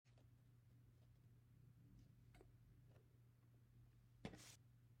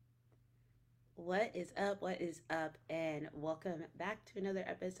What is up? What is up? And welcome back to another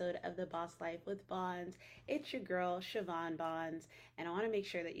episode of The Boss Life with Bonds. It's your girl, Siobhan Bonds. And I want to make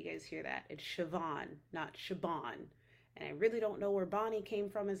sure that you guys hear that. It's Siobhan, not Siobhan. And I really don't know where Bonnie came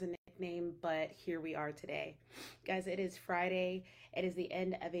from as a nickname, but here we are today. Guys, it is Friday. It is the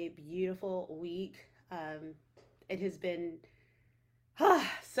end of a beautiful week. It has been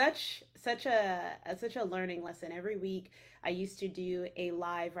such a learning lesson every week. I used to do a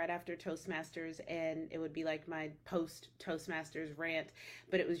live right after Toastmasters, and it would be like my post Toastmasters rant,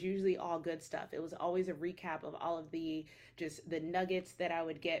 but it was usually all good stuff. It was always a recap of all of the just the nuggets that I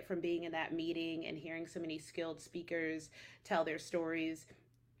would get from being in that meeting and hearing so many skilled speakers tell their stories,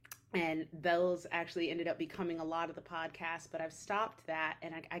 and those actually ended up becoming a lot of the podcast. But I've stopped that,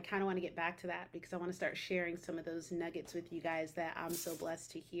 and I kind of want to get back to that because I want to start sharing some of those nuggets with you guys that I'm so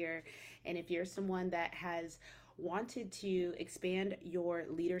blessed to hear. And if you're someone that has wanted to expand your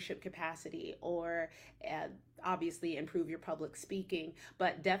leadership capacity, or uh, obviously improve your public speaking,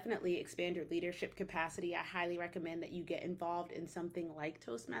 but definitely expand your leadership capacity, I highly recommend that you get involved in something like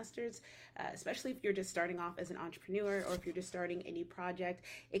Toastmasters, especially if you're just starting off as an entrepreneur or if you're just starting a new project.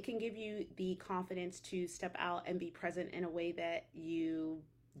 It can give you the confidence to step out and be present in a way that you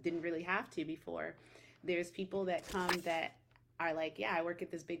didn't really have to before. There's people that come that are like, yeah, I work at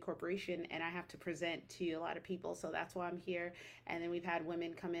this big corporation and I have to present to a lot of people, so that's why I'm here. And then we've had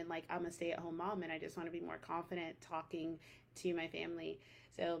women come in like, I'm a stay-at-home mom and I just want to be more confident talking to my family.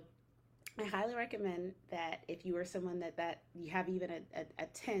 So I highly recommend that if you are someone that you have even a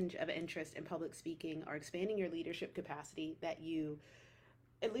tinge of interest in public speaking or expanding your leadership capacity, that you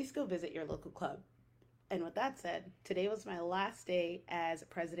at least go visit your local club. And with that said, today was my last day as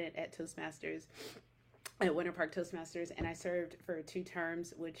president at Toastmasters, at Winter Park Toastmasters, and I served for 2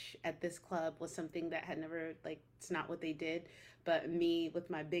 terms, which at this club was something that had never, like, it's not what they did. But me with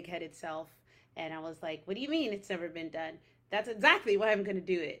my big headed self, and I was like, what do you mean it's never been done? That's exactly why I'm going to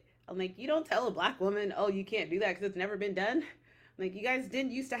do it. I'm like, you don't tell a black woman, oh, you can't do that because it's never been done. I'm like, you guys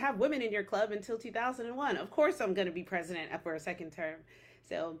didn't used to have women in your club until 2001. Of course, I'm going to be president for a second term.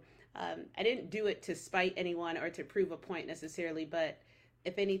 So I didn't do it to spite anyone or to prove a point necessarily, but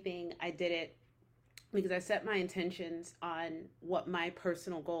if anything, I did it because I set my intentions on what my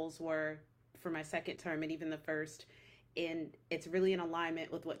personal goals were for my second term and even the first. And it's really in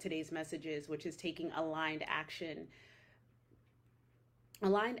alignment with what today's message is, which is taking aligned action.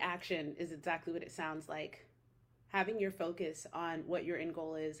 Aligned action is exactly what it sounds like. Having your focus on what your end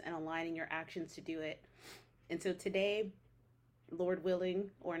goal is and aligning your actions to do it. And so today, Lord willing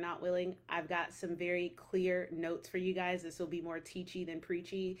or not willing, I've got some very clear notes for you guys. This will be more teachy than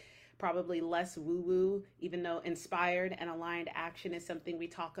preachy, probably less woo woo, even though inspired and aligned action is something we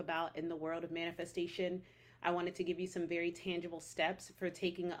talk about in the world of manifestation. I wanted to give you some very tangible steps for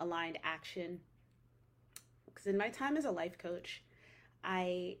taking aligned action. Because in my time as a life coach,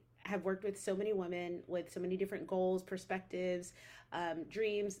 I have worked with so many women with so many different goals, perspectives,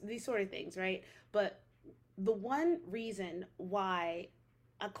 dreams, these sort of things, right? But the one reason why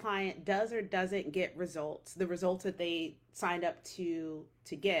a client does or doesn't get results, the results that they signed up to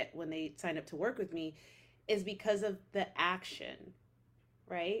get when they signed up to work with me, is because of the action,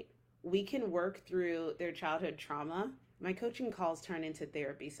 right? We can work through their childhood trauma. My coaching calls turn into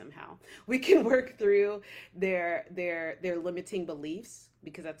therapy somehow. We can work through their limiting beliefs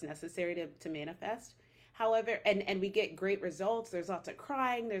because that's necessary to manifest. However, and we get great results. There's lots of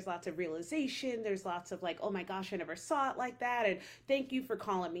crying, there's lots of realization, there's lots of like, oh my gosh, I never saw it like that. And thank you for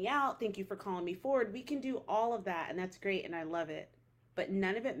calling me out. Thank you for calling me forward. We can do all of that, and that's great, and I love it. But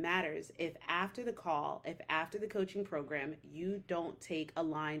none of it matters if after the call, if after the coaching program, you don't take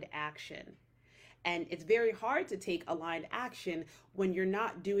aligned action. And it's very hard to take aligned action when you're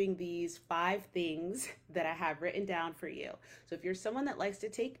not doing these 5 things that I have written down for you. So if you're someone that likes to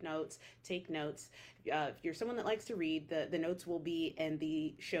take notes, take notes. If you're someone that likes to read, the notes will be in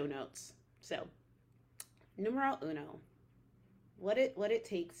the show notes. So, numero uno, what it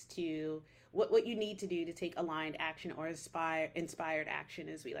takes to what you need to do to take aligned action, or inspired action,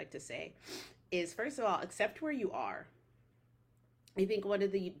 as we like to say, is first of all, accept where you are. I think one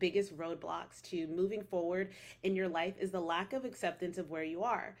of the biggest roadblocks to moving forward in your life is the lack of acceptance of where you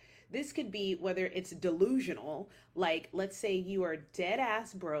are. This could be whether it's delusional, like let's say you are dead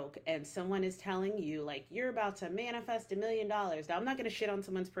ass broke and someone is telling you like you're about to manifest $1 million. Now, I'm not going to shit on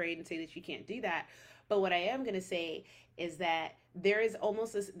someone's parade and say that you can't do that, but what I am going to say is that there is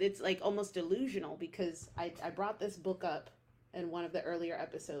almost this, it's like almost delusional, because I brought this book up in one of the earlier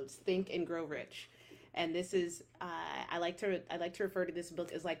episodes, Think and Grow Rich. And this is I like to refer to this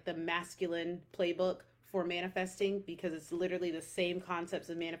book as like the masculine playbook for manifesting because it's literally the same concepts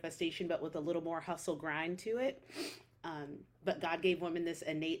of manifestation, but with a little more hustle grind to it. But God gave women this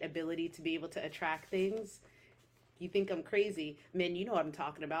innate ability to be able to attract things. You think I'm crazy. Men, you know what I'm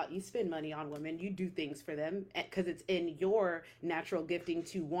talking about. You spend money on women. You do things for them because it's in your natural gifting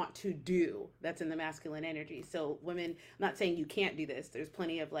to want to do. That's in the masculine energy. So women, I'm not saying you can't do this. There's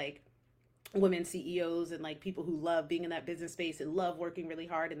plenty of like women CEOs and like people who love being in that business space and love working really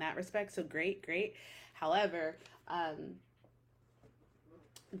hard in that respect. So great, great. However,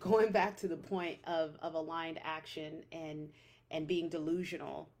 going back to the point of aligned action and being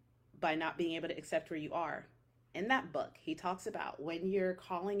delusional by not being able to accept where you are. In that book, he talks about when you're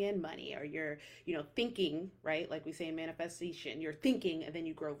calling in money or you're, thinking, right? Like we say in manifestation, you're thinking and then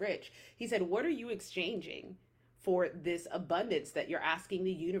you grow rich. He said, what are you exchanging for this abundance that you're asking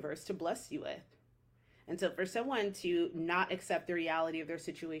the universe to bless you with? And so for someone to not accept the reality of their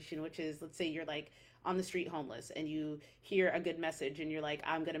situation, which is, let's say you're like on the street homeless and you hear a good message and you're like,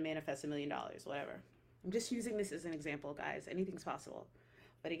 I'm going to manifest $1 million, whatever. I'm just using this as an example, guys. Anything's possible.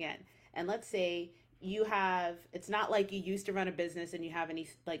 But again, and let's say it's not like you used to run a business and you have any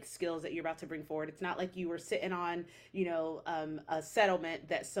like skills that you're about to bring forward. It's not like you were sitting on, a settlement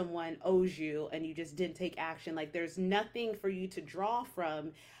that someone owes you and you just didn't take action. Like there's nothing for you to draw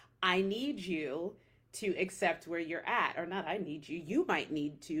from. I need you to accept where you're at, or not I need you. You might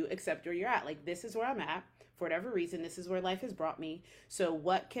need to accept where you're at. Like this is where I'm at. For whatever reason, this is where life has brought me. So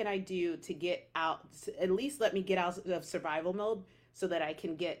what can I do to get out, at least let me get out of survival mode so that I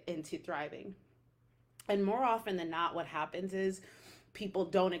can get into thriving? And more often than not, what happens is people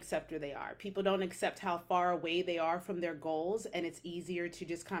don't accept where they are. People don't accept how far away they are from their goals. And it's easier to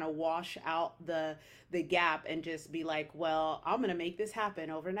just kind of wash out the gap and just be like, well, I'm going to make this happen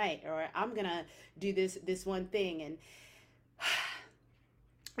overnight, or I'm going to do this one thing. And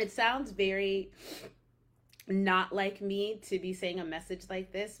it sounds very not like me to be saying a message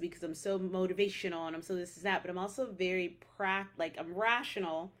like this because I'm so motivational and I'm so this is that, but I'm also very I'm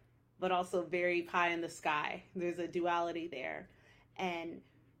rational, but also very pie in the sky. There's a duality there. And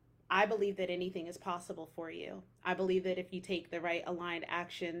I believe that anything is possible for you. I believe that if you take the right aligned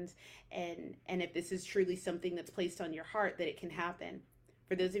actions and if this is truly something that's placed on your heart, that it can happen.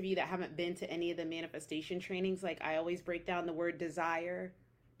 For those of you that haven't been to any of the manifestation trainings, like I always break down the word desire.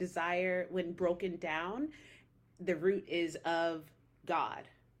 Desire, when broken down, the root is of God.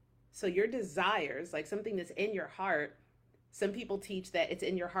 So your desires, like something that's in your heart, some people teach that it's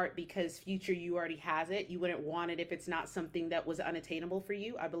in your heart because future you already has it. You wouldn't want it if it's not something that was unattainable for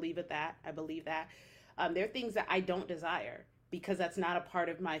you. I believe that. There are things that I don't desire because that's not a part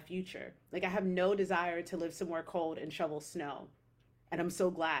of my future. Like I have no desire to live somewhere cold and shovel snow. And I'm so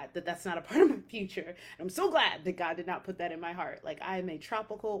glad that that's not a part of my future. And I'm so glad that God did not put that in my heart. Like I am a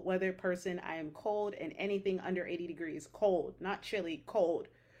tropical weather person. I am cold, and anything under 80 degrees, cold, not chilly, cold.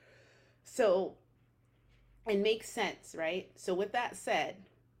 So it makes sense, right? So with that said,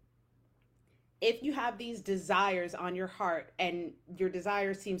 if you have these desires on your heart and your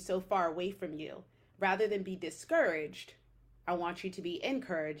desires seem so far away from you, rather than be discouraged, I want you to be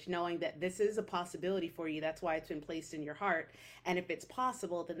encouraged, knowing that this is a possibility for you. That's why it's been placed in your heart. And if it's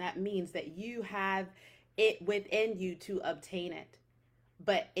possible, then that means that you have it within you to obtain it.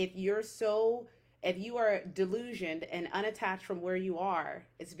 But if you are delusioned and unattached from where you are,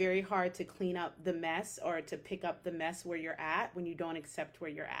 it's very hard to clean up the mess or to pick up the mess where you're at when you don't accept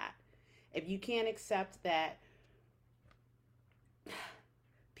where you're at. If you can't accept that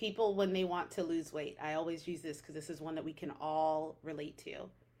people, when they want to lose weight, I always use this because this is one that we can all relate to.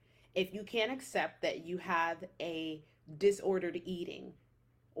 If you can't accept that you have a disordered eating,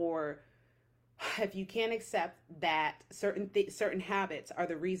 or if you can't accept that certain habits are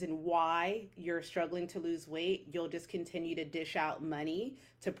the reason why you're struggling to lose weight, you'll just continue to dish out money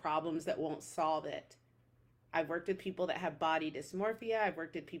to problems that won't solve it. I've worked with people that have body dysmorphia. I've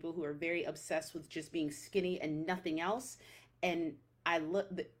worked with people who are very obsessed with just being skinny and nothing else. And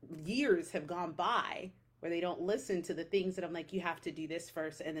years have gone by where they don't listen to the things that I'm like, you have to do this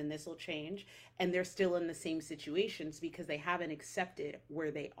first and then this will change. And they're still in the same situations because they haven't accepted where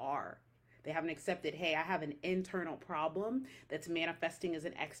they are. They haven't accepted, hey, I have an internal problem that's manifesting as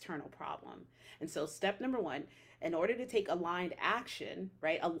an external problem. And so step number one, in order to take aligned action,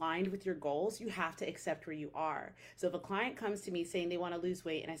 right, aligned with your goals, you have to accept where you are. So if a client comes to me saying they want to lose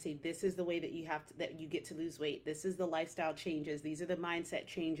weight, and I say, this is the way that that you get to lose weight. This is the lifestyle changes. These are the mindset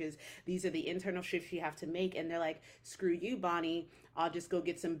changes. These are the internal shifts you have to make. And they're like, screw you, Bonnie. I'll just go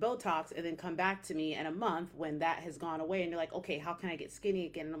get some Botox and then come back to me in a month when that has gone away. And they're like, okay, how can I get skinny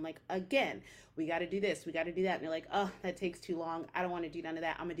again? And I'm like, again, we got to do this. We got to do that. And they're like, oh, that takes too long. I don't want to do none of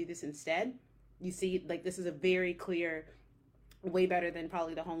that. I'm going to do this instead. You see, like, this is a very clear, way better than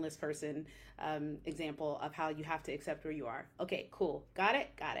probably the homeless person example of how you have to accept where you are. Okay, cool. Got it?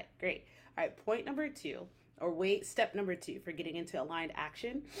 Got it. Great. All right, point number two, or wait, step number two for getting into aligned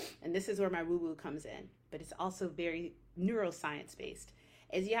action. And this is where my woo woo comes in, but it's also very neuroscience based,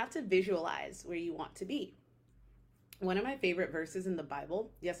 is you have to visualize where you want to be. One of my favorite verses in the Bible,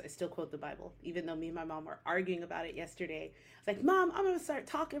 yes, I still quote the Bible, even though me and my mom were arguing about it yesterday. It's like, Mom, I'm going to start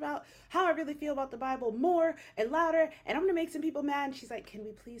talking about how I really feel about the Bible more and louder, and I'm going to make some people mad. And she's like, can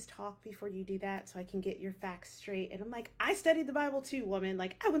we please talk before you do that so I can get your facts straight? And I'm like, I studied the Bible too, woman.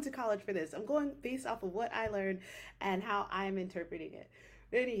 Like, I went to college for this. I'm going based off of what I learned and how I'm interpreting it.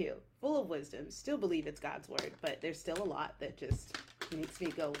 Anywho, full of wisdom, still believe it's God's word, but there's still a lot that just makes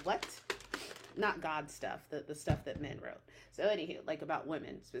me go, what? Not God stuff, the stuff that men wrote. So anywho, like about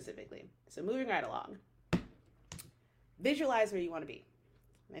women specifically. So moving right along. Visualize where you want to be.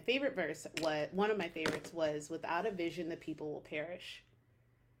 My favorite verse, one of my favorites was, without a vision, the people will perish.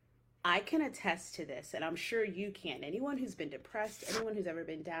 I can attest to this, and I'm sure you can. Anyone who's been depressed, anyone who's ever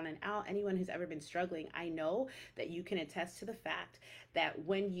been down and out, anyone who's ever been struggling, I know that you can attest to the fact that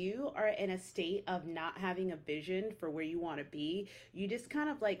when you are in a state of not having a vision for where you want to be, you just kind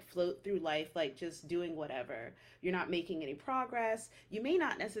of like float through life, like just doing whatever. You're not making any progress. You may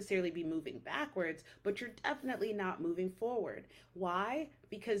not necessarily be moving backwards, but you're definitely not moving forward. Why?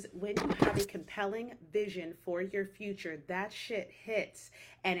 Because when you have a compelling vision for your future, that shit hits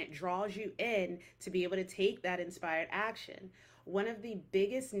and it draws you in to be able to take that inspired action. One of the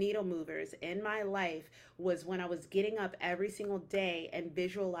biggest needle movers in my life was when I was getting up every single day and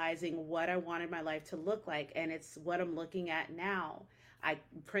visualizing what I wanted my life to look like. And it's what I'm looking at now.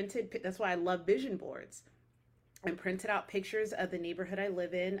 That's why I love vision boards. I printed out pictures of the neighborhood I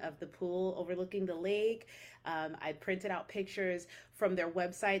live in, of the pool overlooking the lake. I printed out pictures from their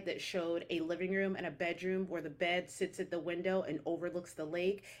website that showed a living room and a bedroom where the bed sits at the window and overlooks the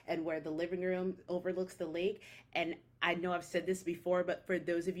lake, and where the living room overlooks the lake. And I know I've said this before, but for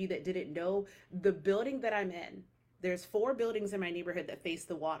those of you that didn't know, the building that I'm in, there's 4 buildings in my neighborhood that face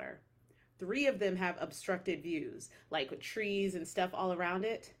the water. 3 of them have obstructed views, like with trees and stuff all around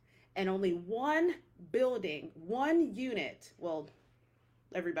it. And only one building, one unit, well,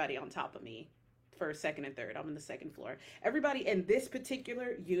 everybody on top of me, first, second, and third, I'm on the second floor. Everybody in this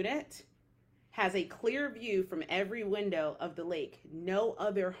particular unit has a clear view from every window of the lake. No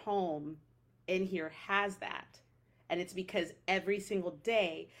other home in here has that. And it's because every single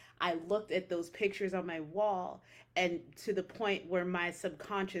day I looked at those pictures on my wall, and to the point where my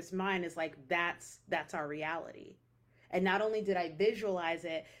subconscious mind is like, that's our reality. And not only did I visualize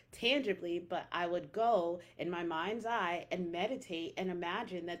it tangibly, but I would go in my mind's eye and meditate and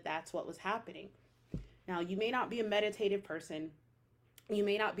imagine that that's what was happening. Now, you may not be a meditative person. You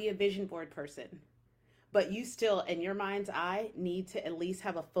may not be a vision board person, but you still, in your mind's eye, need to at least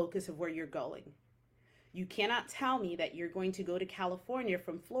have a focus of where you're going. You cannot tell me that you're going to go to California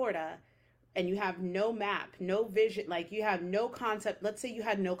from Florida and you have no map, no vision, like you have no concept. Let's say you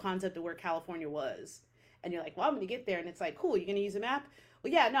had no concept of where California was. And you're like, well, I'm going to get there. And it's like, cool, you're going to use a map?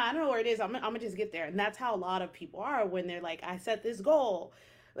 Well, yeah, no, I don't know where it is. I'm going to just get there. And that's how a lot of people are when they're like, I set this goal.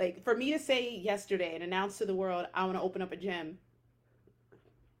 Like, for me to say yesterday and announce to the world, I want to open up a gym.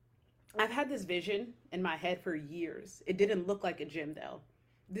 I've had this vision in my head for years. It didn't look like a gym, though.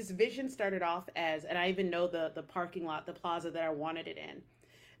 This vision started off as, and I even know the parking lot, the plaza that I wanted it in.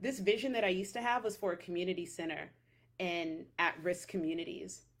 This vision that I used to have was for a community center in at-risk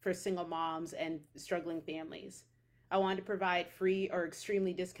communities for single moms and struggling families. I wanted to provide free or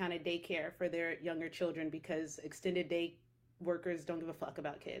extremely discounted daycare for their younger children because extended day workers don't give a fuck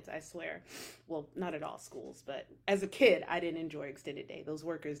about kids, I swear. Well, not at all schools, but as a kid, I didn't enjoy extended day. Those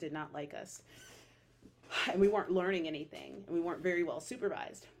workers did not like us. And we weren't learning anything, and we weren't very well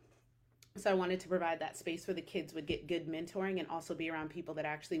supervised. So I wanted to provide that space where the kids would get good mentoring and also be around people that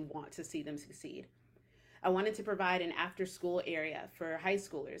actually want to see them succeed. I wanted to provide an after-school area for high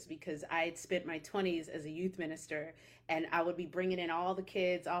schoolers because I had spent my 20s as a youth minister, and I would be bringing in all the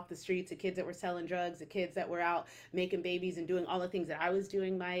kids off the streets, the kids that were selling drugs, the kids that were out making babies and doing all the things that I was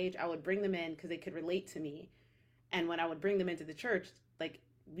doing my age. I would bring them in because they could relate to me. And when I would bring them into the church, like,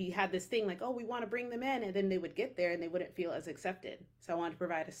 we had this thing like, oh, we want to bring them in, and then they would get there and they wouldn't feel as accepted. So I wanted to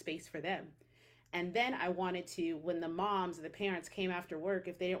provide a space for them. And then I wanted to, when the moms or the parents came after work,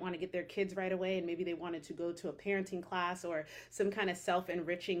 if they didn't want to get their kids right away and maybe they wanted to go to a parenting class or some kind of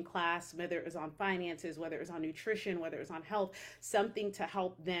self-enriching class, whether it was on finances, whether it was on nutrition, whether it was on health, something to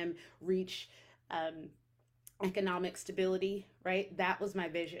help them reach economic stability, right? That was my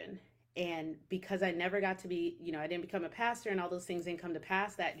vision. And because I never got to be, I didn't become a pastor and all those things didn't come to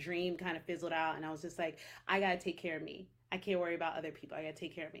pass, that dream kind of fizzled out. And I was just like, I got to take care of me. I can't worry about other people. I got to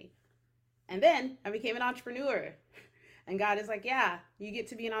take care of me. And then I became an entrepreneur. And God is like, yeah, you get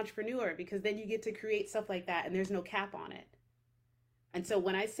to be an entrepreneur because then you get to create stuff like that and there's no cap on it. And so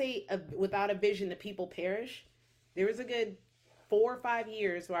when I say without a vision, the people perish, there was a good 4 or 5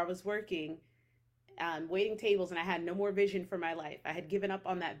 years where I was working, waiting tables, and I had no more vision for my life. I had given up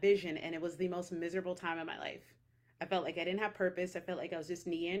on that vision, and it was the most miserable time of my life. I felt like I didn't have purpose. I felt like I was just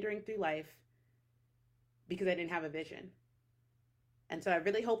meandering through life because I didn't have a vision. And so I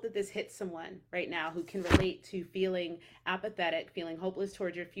really hope that this hits someone right now who can relate to feeling apathetic, feeling hopeless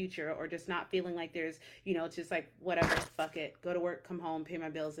towards your future, or just not feeling like there's, it's just like, whatever, fuck it, go to work, come home, pay my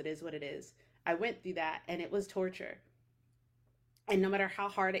bills. It is what it is. I went through that and it was torture. And no matter how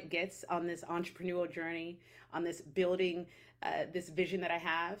hard it gets on this entrepreneurial journey, on this building, this vision that I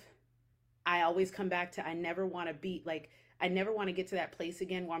have, I always come back to, I never want to be like, I never want to get to that place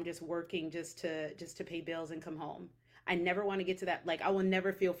again where I'm just working just to pay bills and come home. I never want to get to that. Like, I will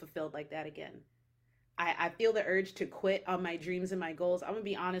never feel fulfilled like that again. I feel the urge to quit on my dreams and my goals. I'm going to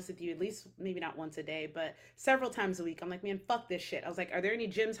be honest with you, at least maybe not once a day, but several times a week. I'm like, man, fuck this shit. I was like, are there any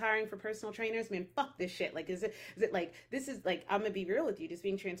gyms hiring for personal trainers? Man, fuck this shit. Like, is it like, this is like, I'm going to be real with you, just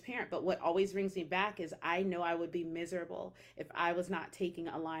being transparent. But what always brings me back is I know I would be miserable if I was not taking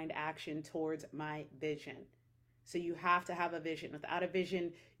aligned action towards my vision. So you have to have a vision. Without a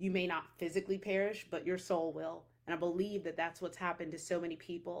vision, you may not physically perish, but your soul will. And I believe that that's what's happened to so many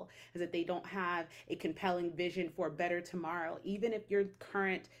people, is that they don't have a compelling vision for a better tomorrow. Even if your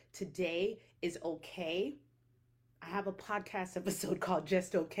current today is okay, I have a podcast episode called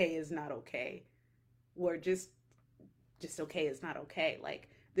Just Okay Is Not Okay, where just okay is not okay. Like,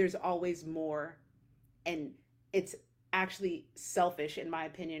 there's always more. And it's actually selfish, in my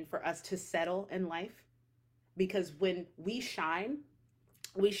opinion, for us to settle in life, because when we shine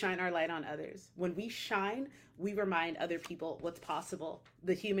our light on others. When we shine, we remind other people what's possible,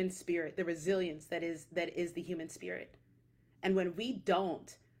 the human spirit, the resilience that is the human spirit. And when we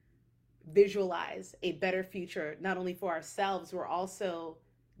don't visualize a better future, not only for ourselves, we're also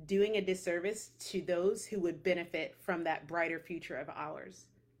doing a disservice to those who would benefit from that brighter future of ours.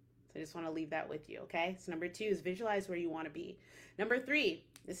 So I just want to leave that with you, okay? So number 2 is visualize where you want to be. Number 3,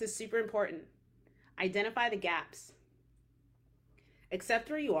 this is super important. Identify the gaps. Accept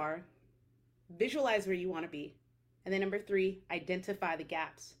where you are, visualize where you want to be. And then number 3, identify the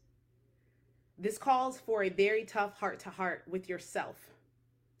gaps. This calls for a very tough heart-to-heart with yourself.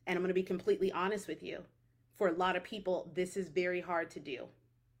 And I'm going to be completely honest with you. For a lot of people, this is very hard to do.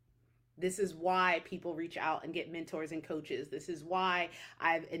 This is why people reach out and get mentors and coaches. This is why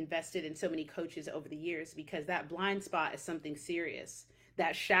I've invested in so many coaches over the years, because that blind spot is something serious.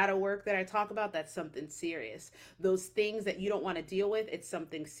 That shadow work that I talk about, that's something serious. Those things that you don't want to deal with, it's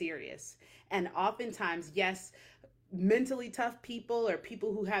something serious. And oftentimes, yes, mentally tough people or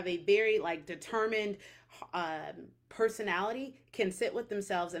people who have a very determined personality can sit with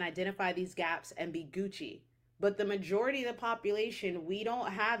themselves and identify these gaps and be Gucci. But the majority of the population, we don't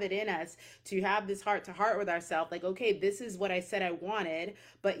have it in us to have this heart to heart with ourselves. Like, okay, this is what I said I wanted,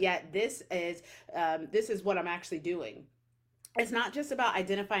 but yet this is what I'm actually doing. It's not just about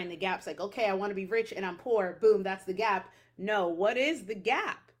identifying the gaps. Like, okay, I want to be rich and I'm poor. Boom, that's the gap. No, what is the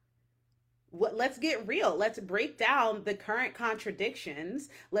gap? Let's get real. Let's break down the current contradictions.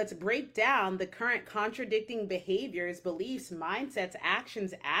 Let's break down the current contradicting behaviors, beliefs, mindsets,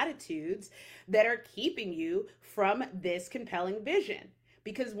 actions, attitudes that are keeping you from this compelling vision.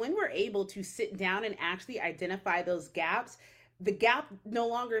 Because when we're able to sit down and actually identify those gaps, the gap no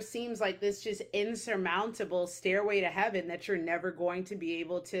longer seems like this just insurmountable stairway to heaven that you're never going to be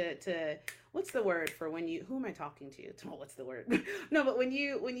able to what's the word for when you, who am I talking to? Oh, what's the word? No, but when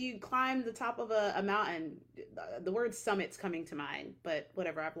you climb the top of a mountain, the word summit's coming to mind, but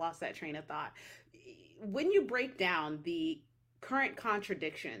whatever, I've lost that train of thought. When you break down the current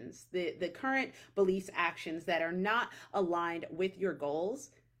contradictions, the current beliefs, actions that are not aligned with your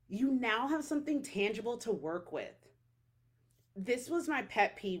goals, you now have something tangible to work with. This was my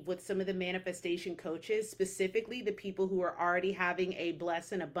pet peeve with some of the manifestation coaches, specifically the people who are already having a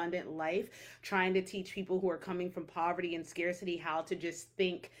blessed and abundant life, trying to teach people who are coming from poverty and scarcity how to just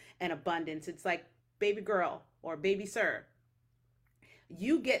think in abundance. It's like, baby girl or baby sir,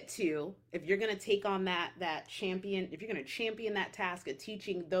 you get to, if you're going to take on that champion, if you're going to champion that task of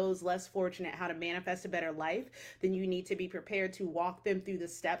teaching those less fortunate how to manifest a better life, then you need to be prepared to walk them through the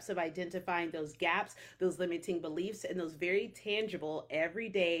steps of identifying those gaps, those limiting beliefs, and those very tangible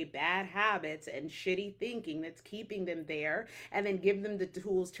everyday bad habits and shitty thinking that's keeping them there, and then give them the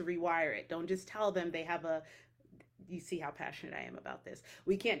tools to rewire it. Don't just tell them they have a, you see how passionate I am about this.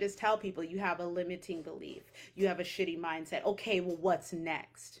 We can't just tell people you have a limiting belief, you have a shitty mindset. Okay, well, what's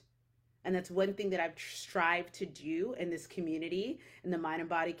next? And that's one thing that I've strived to do in this community, in the Mind and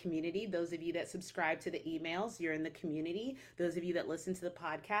Body community. Those of you that subscribe to the emails, you're in the community. Those of you that listen to the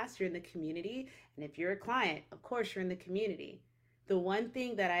podcast, you're in the community. And if you're a client, of course, you're in the community. The one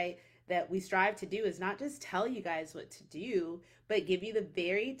thing that we strive to do is not just tell you guys what to do, but give you the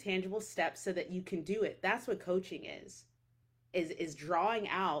very tangible steps so that you can do it. That's what coaching is drawing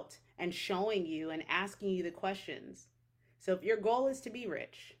out and showing you and asking you the questions. So if your goal is to be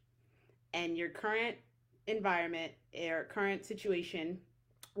rich and your current environment or current situation,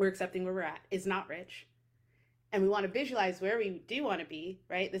 we're accepting where we're at, is not rich, and we want to visualize where we do want to be,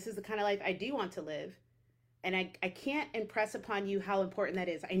 right? This is the kind of life I do want to live. And I can't impress upon you how important that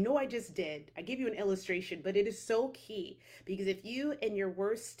is. I know I just did. I give you an illustration, but it is so key, because if you in your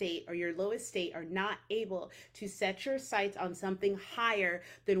worst state or your lowest state are not able to set your sights on something higher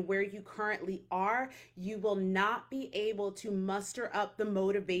than where you currently are, you will not be able to muster up the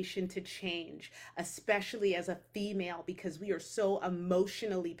motivation to change, especially as a female, because we are so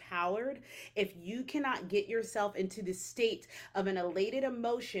emotionally powered. If you cannot get yourself into the state of an elated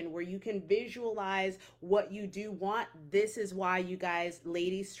emotion where you can visualize what you do want, this is why you guys,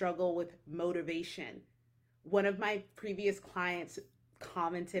 ladies, struggle with motivation. One of my previous clients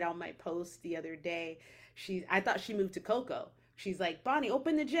commented on my post the other day. I thought she moved to Coco. She's like, Bonnie,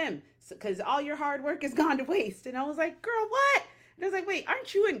 open the gym because all your hard work has gone to waste. And I was like, girl, what? And I was like, wait,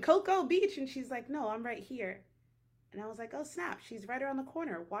 aren't you in Cocoa Beach? And she's like, no, I'm right here. And I was like, oh, snap. She's right around the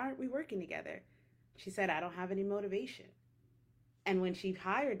corner. Why aren't we working together? She said, I don't have any motivation. And when she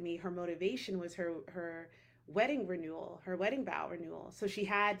hired me, her motivation was her wedding renewal, her wedding vow renewal. So she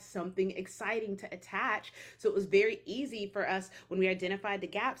had something exciting to attach. So it was very easy for us when we identified the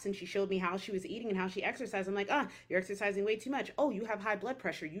gaps, and she showed me how she was eating and how she exercised. I'm like, you're exercising way too much. Oh, you have high blood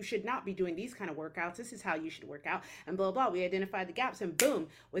pressure. You should not be doing these kind of workouts. This is how you should work out, and blah, blah. We identified the gaps, and boom,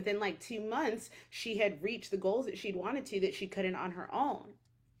 within like 2 months, she had reached the goals that she'd wanted to, that she couldn't on her own,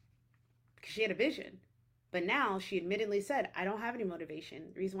 because she had a vision. But now she admittedly said, I don't have any motivation.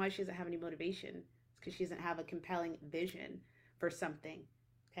 The reason why she doesn't have any motivation is because she doesn't have a compelling vision for something,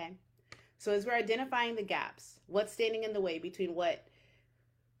 okay? So as we're identifying the gaps, what's standing in the way between what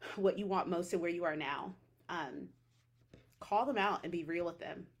you want most and where you are now, call them out and be real with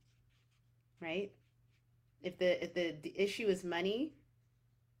them, right? If the issue is money,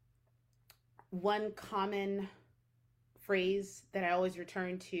 one common phrase that I always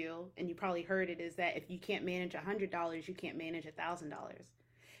return to, and you probably heard it, is that if you can't manage $100, you can't manage $1,000.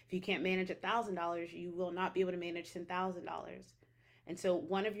 If you can't manage $1,000, you will not be able to manage $10,000. And so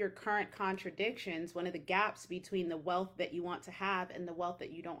one of your current contradictions, one of the gaps between the wealth that you want to have and the wealth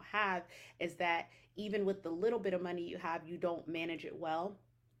that you don't have, is that even with the little bit of money you have, you don't manage it well.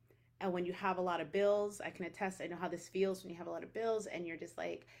 And when you have a lot of bills, I can attest, I know how this feels when you have a lot of bills and you're just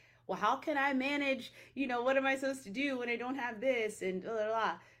like, well, how can I manage, what am I supposed to do when I don't have this, and blah, blah,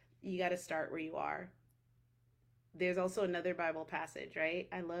 blah. You got to start where you are. There's also another Bible passage, right?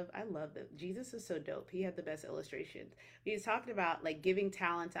 I love that. Jesus is so dope. He had the best illustrations. He was talking about like giving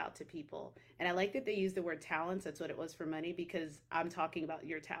talents out to people. And I like that they use the word talents. That's what it was for money, because I'm talking about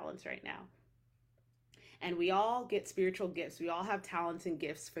your talents right now. And we all get spiritual gifts. We all have talents and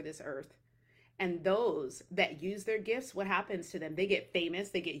gifts for this earth. And those that use their gifts, what happens to them? They get famous,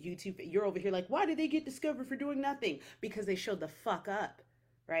 they get YouTube. You're over here like, why did they get discovered for doing nothing? Because they showed the fuck up,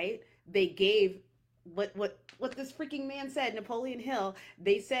 right? They gave what this freaking man said, Napoleon Hill.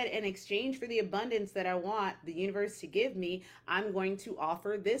 They said, in exchange for the abundance that I want the universe to give me, I'm going to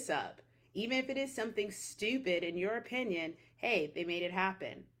offer this up. Even if it is something stupid in your opinion, hey, they made it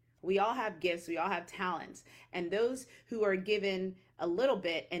happen. We all have gifts, we all have talents. And those who are given a little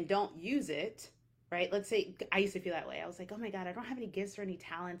bit and don't use it, right? Let's say, I used to feel that way. I was like, oh my God, I don't have any gifts or any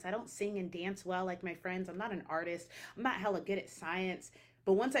talents. I don't sing and dance well like my friends. I'm not an artist. I'm not hella good at science.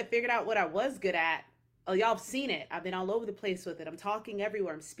 But once I figured out what I was good at, oh, y'all have seen it. I've been all over the place with it. I'm talking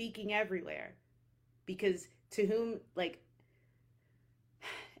everywhere. I'm speaking everywhere. Because to whom, like,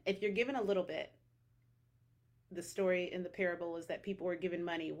 if you're given a little bit, the story in the parable was that people were given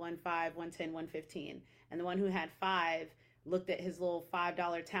money, 1, 5, 1, 10, 1, 15. And the one who had 5 looked at his little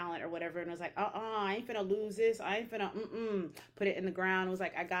 $5 talent or whatever and was like, I ain't finna lose this. I ain't finna put it in the ground. Was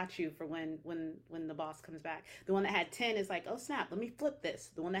like, I got you for when the boss comes back. The one that had 10 is like, oh snap, let me flip this.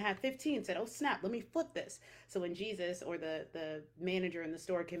 The one that had 15 said, oh snap, let me flip this. So when Jesus or the manager in the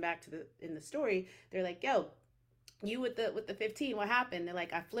store came back to in the story, they're like, yo, you with the 15, what happened? They're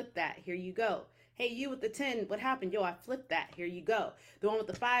like, I flipped that. Here you go. Hey, you with the 10, what happened? Yo, I flipped that. Here you go. The one with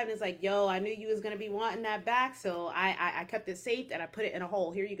the 5 is like, yo, I knew you was gonna be wanting that back, so I kept it safe and I put it in a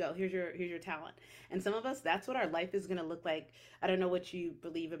hole. Here you go. Here's your talent. And some of us, that's what our life is gonna look like. I don't know what you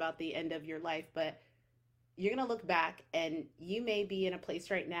believe about the end of your life, but you're going to look back and you may be in a place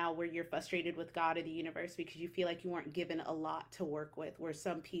right now where you're frustrated with God or the universe because you feel like you weren't given a lot to work with, where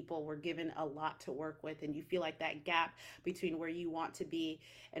some people were given a lot to work with, and you feel like that gap between where you want to be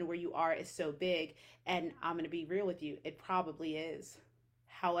and where you are is so big. And I'm going to be real with you, it probably is.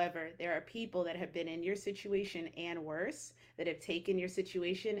 However, there are people that have been in your situation and worse that have taken your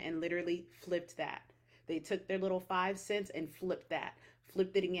situation and literally flipped that. They took their little 5 cents and flipped that,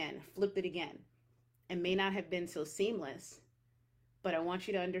 flipped it again, flipped it again. And may not have been so seamless, but I want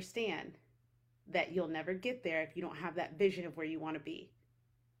you to understand that you'll never get there if you don't have that vision of where you want to be.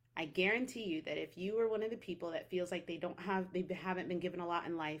 I guarantee you that if you are one of the people that feels like they haven't been given a lot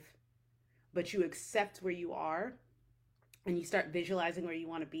in life, but you accept where you are and you start visualizing where you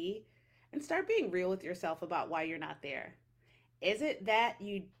want to be and start being real with yourself about why you're not there. Is it that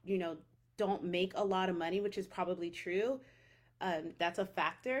you don't make a lot of money, which is probably true? That's a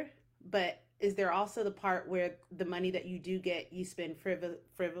factor, but is there also the part where the money that you do get, you spend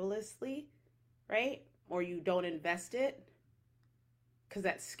frivolously, right? Or you don't invest it because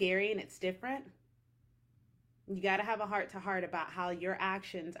that's scary and it's different? You got to have a heart to heart about how your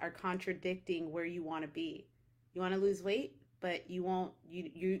actions are contradicting where you want to be. You want to lose weight, but you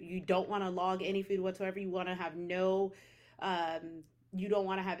don't want to log any food whatsoever. You want to have you don't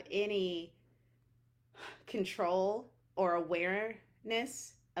want to have any control or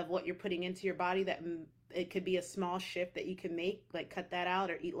awareness of what you're putting into your body. That it could be a small shift that you can make, like cut that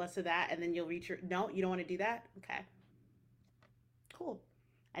out or eat less of that, and then you'll reach no, you don't want to do that. Okay, cool.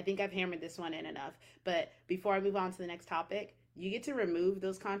 I think I've hammered this one in enough, but before I move on to the next topic, you get to remove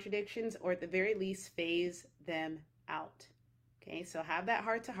those contradictions, or at the very least phase them out. Okay, so have that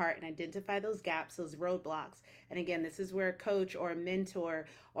heart to heart and identify those gaps, those roadblocks. And again, this is where a coach or a mentor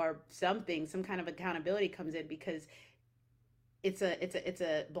or some kind of accountability comes in, because it's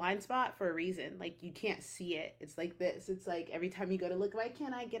a blind spot for a reason. Like, you can't see it. It's like this. It's like every time you go to look, why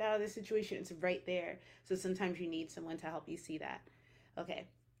can't I get out of this situation? It's right there. So sometimes you need someone to help you see that. Okay.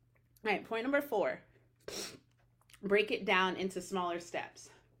 All right. Point number 4, break it down into smaller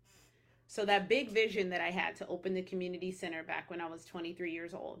steps. So that big vision that I had to open the community center back when I was 23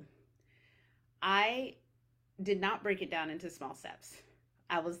 years old, I did not break it down into small steps.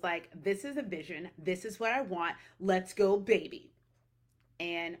 I was like, this is a vision. This is what I want. Let's go, baby.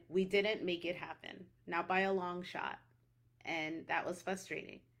 And we didn't make it happen, not by a long shot. And that was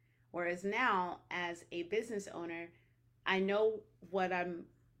frustrating. Whereas now, as a business owner, I know what I'm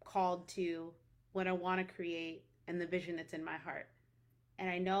called to, what I want to create, and the vision that's in my heart. And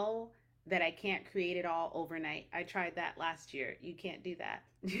I know that I can't create it all overnight. I tried that last year. You can't do that.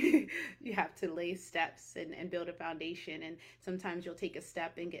 You have to lay steps and build a foundation. And sometimes you'll take a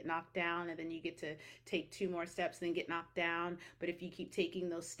step and get knocked down, and then you get to take 2 more steps and then get knocked down. But if you keep taking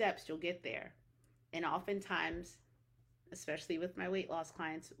those steps, you'll get there. And oftentimes, especially with my weight loss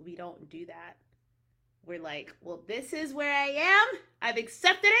clients, we don't do that. We're like, well, this is where I am. I've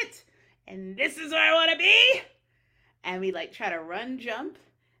accepted it. And this is where I want to be. And we like try to run, jump,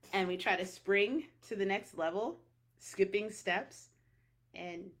 and we try to spring to the next level, skipping steps.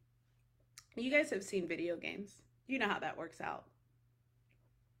 And you guys have seen video games. You know how that works out.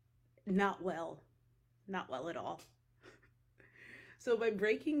 Not well at all. So by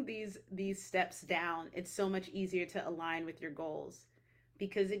breaking these steps down, it's so much easier to align with your goals.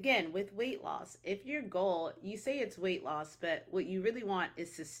 Because again, with weight loss, if your goal, you say it's weight loss, but what you really want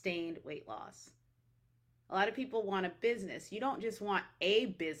is sustained weight loss. A lot of people want a business. You don't just want a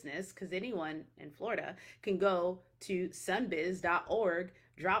business, because anyone in Florida can go to sunbiz.org,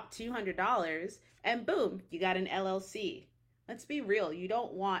 drop $200, and boom, you got an LLC. Let's be real. You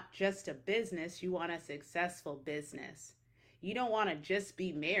don't want just a business. You want a successful business. You don't want to just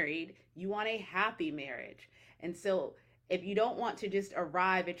be married. You want a happy marriage. And so if you don't want to just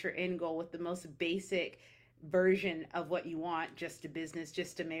arrive at your end goal with the most basic version of what you want, just a business,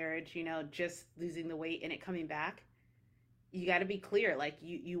 just a marriage, just losing the weight and it coming back, you got to be clear. Like,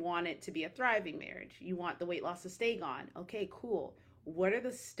 you want it to be a thriving marriage. You want the weight loss to stay gone. Okay, cool. What are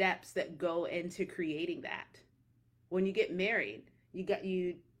the steps that go into creating that? When you get married, you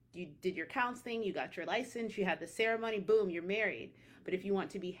did your counseling, you got your license, you had the ceremony, boom, you're married. But if you want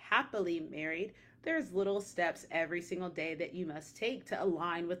to be happily married, there's little steps every single day that you must take to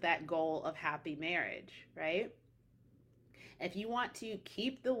align with that goal of happy marriage, right? If you want to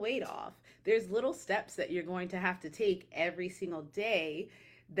keep the weight off, there's little steps that you're going to have to take every single day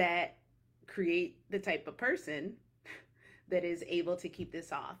that create the type of person that is able to keep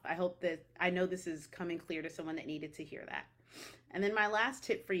this off. I know this is coming clear to someone that needed to hear that. And then my last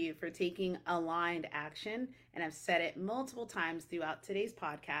tip for you for taking aligned action, and I've said it multiple times throughout today's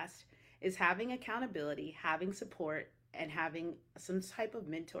podcast, is having accountability, having support, and having some type of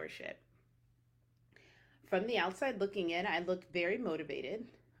mentorship. From the outside looking in, I look very motivated.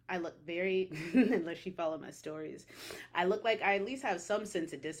 I look very, unless you follow my stories, I look like I at least have some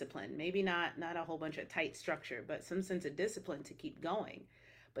sense of discipline. Maybe not a whole bunch of tight structure, but some sense of discipline to keep going.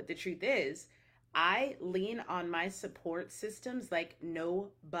 But the truth is, I lean on my support systems like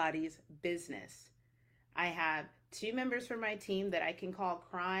nobody's business. I have 2 members from my team that I can call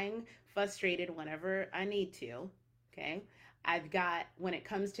crying, frustrated whenever I need to, okay? I've got, when it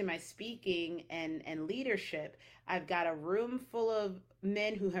comes to my speaking and leadership, I've got a room full of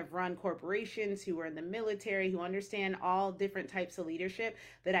men who have run corporations, who are in the military, who understand all different types of leadership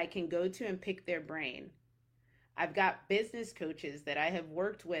that I can go to and pick their brain. I've got business coaches that I have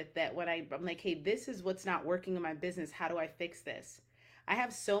worked with that when I'm like, hey, this is what's not working in my business. How do I fix this? I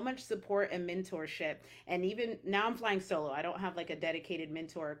have so much support and mentorship. And even now I'm flying solo. I don't have like a dedicated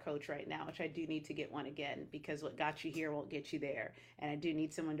mentor or coach right now, which I do need to get one again, because what got you here won't get you there. And I do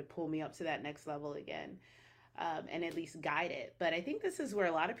need someone to pull me up to that next level again, and at least guide it. But I think this is where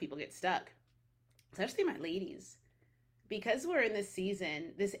a lot of people get stuck, especially my ladies. Because we're in this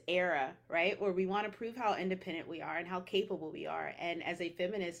season, this era, right, where we want to prove how independent we are and how capable we are. And as a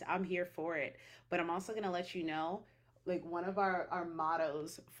feminist, I'm here for it. But I'm also going to let you know, like, one of our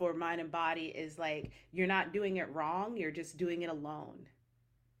mottos for Mind and Body is like, you're not doing it wrong, you're just doing it alone.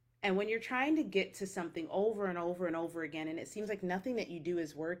 And when you're trying to get to something over and over and over again, and it seems like nothing that you do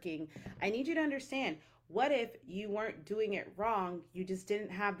is working, I need you to understand, what if you weren't doing it wrong, you just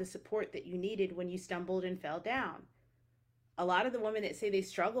didn't have the support that you needed when you stumbled and fell down? A lot of the women that say they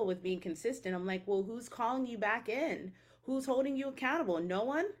struggle with being consistent, I'm like, well, who's calling you back in? Who's holding you accountable? No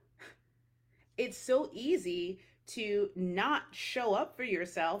one? It's so easy to not show up for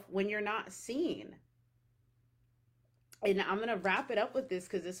yourself when you're not seen. And I'm going to wrap it up with this,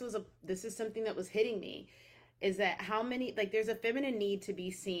 because this is something that was hitting me, is that how many, like, there's a feminine need to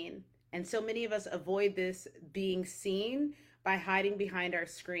be seen. And so many of us avoid this being seen by hiding behind our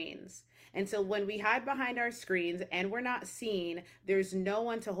screens. And so when we hide behind our screens and we're not seen, there's no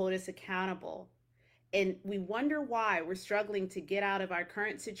one to hold us accountable. And we wonder why we're struggling to get out of our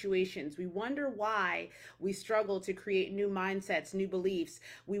current situations. We wonder why we struggle to create new mindsets, new beliefs.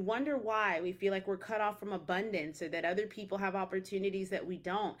 We wonder why we feel like we're cut off from abundance, or that other people have opportunities that we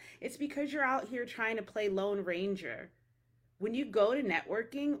don't. It's because you're out here trying to play Lone Ranger. When you go to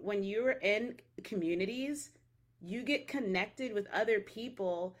networking, when you're in communities, you get connected with other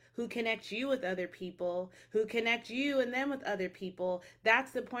people who connect you with other people, who connect you and them with other people.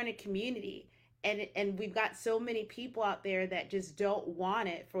 That's the point of community. And we've got so many people out there that just don't want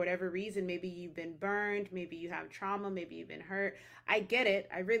it for whatever reason. Maybe you've been burned, maybe you have trauma, maybe you've been hurt. I get it,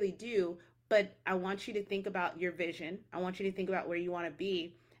 I really do. But I want you to think about your vision. I want you to think about where you want to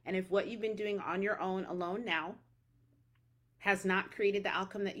be. And if what you've been doing on your own, alone now, has not created the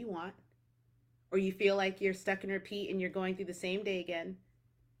outcome that you want, or you feel like you're stuck in repeat and you're going through the same day again,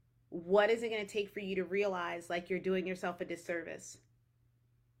 what is it going to take for you to realize like you're doing yourself a disservice?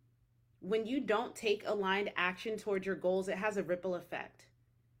 When you don't take aligned action towards your goals, it has a ripple effect.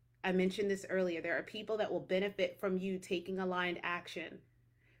 I mentioned this earlier. There are people that will benefit from you taking aligned action.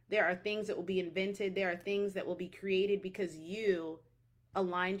 There are things that will be invented. There are things that will be created because you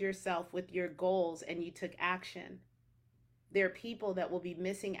aligned yourself with your goals and you took action. There are people that will be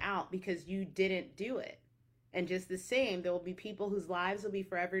missing out because you didn't do it. And just the same, there will be people whose lives will be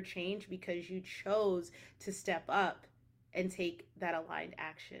forever changed because you chose to step up and take that aligned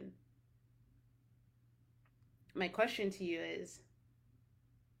action. My question to you is,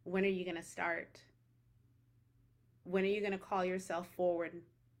 when are you going to start? When are you going to call yourself forward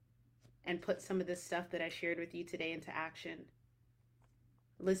and put some of this stuff that I shared with you today into action?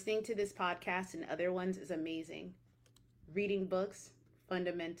 Listening to this podcast and other ones is amazing. Reading books,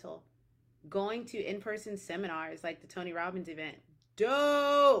 fundamental. Going to in-person seminars like the Tony Robbins event,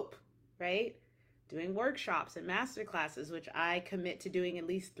 dope, right? Doing workshops and master classes, which I commit to doing at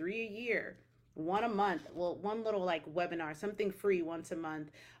least 3 a year. one a month. Well, one little like webinar, something free once a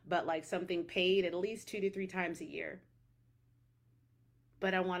month, but like something paid at least 2 to 3 times a year.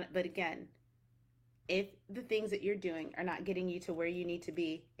 But again, if the things that you're doing are not getting you to where you need to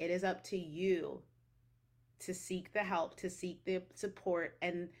be, it is up to you to seek the help, to seek the support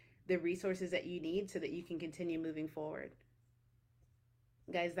and the resources that you need so that you can continue moving forward.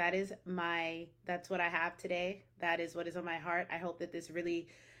 Guys, that's what I have today. That is what is on my heart. I hope that this really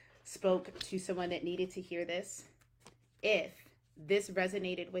spoke to someone that needed to hear this. If this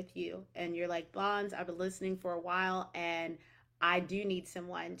resonated with you and you're like, Bonds, I've been listening for a while and I do need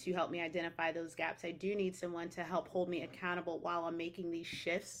someone to help me identify those gaps. I do need someone to help hold me accountable while I'm making these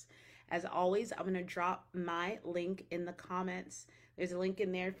shifts. As always, I'm going to drop my link in the comments. There's a link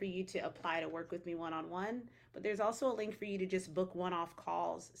in there for you to apply to work with me one-on-one, but there's also a link for you to just book one-off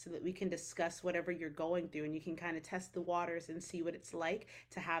calls so that we can discuss whatever you're going through and you can kind of test the waters and see what it's like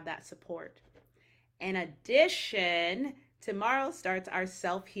to have that support. In addition, tomorrow starts our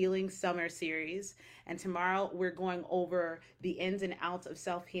self-healing summer series, and tomorrow we're going over the ins and outs of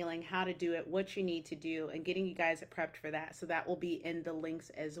self-healing, how to do it, what you need to do, and getting you guys prepped for that. So that will be in the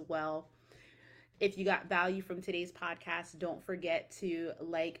links as well. If you got value from today's podcast, don't forget to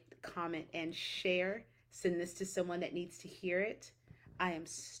like, comment, and share. Send this to someone that needs to hear it. I am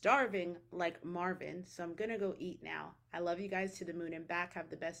starving like Marvin, so I'm going to go eat now. I love you guys to the moon and back. Have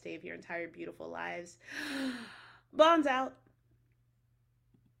the best day of your entire beautiful lives. Bonds out.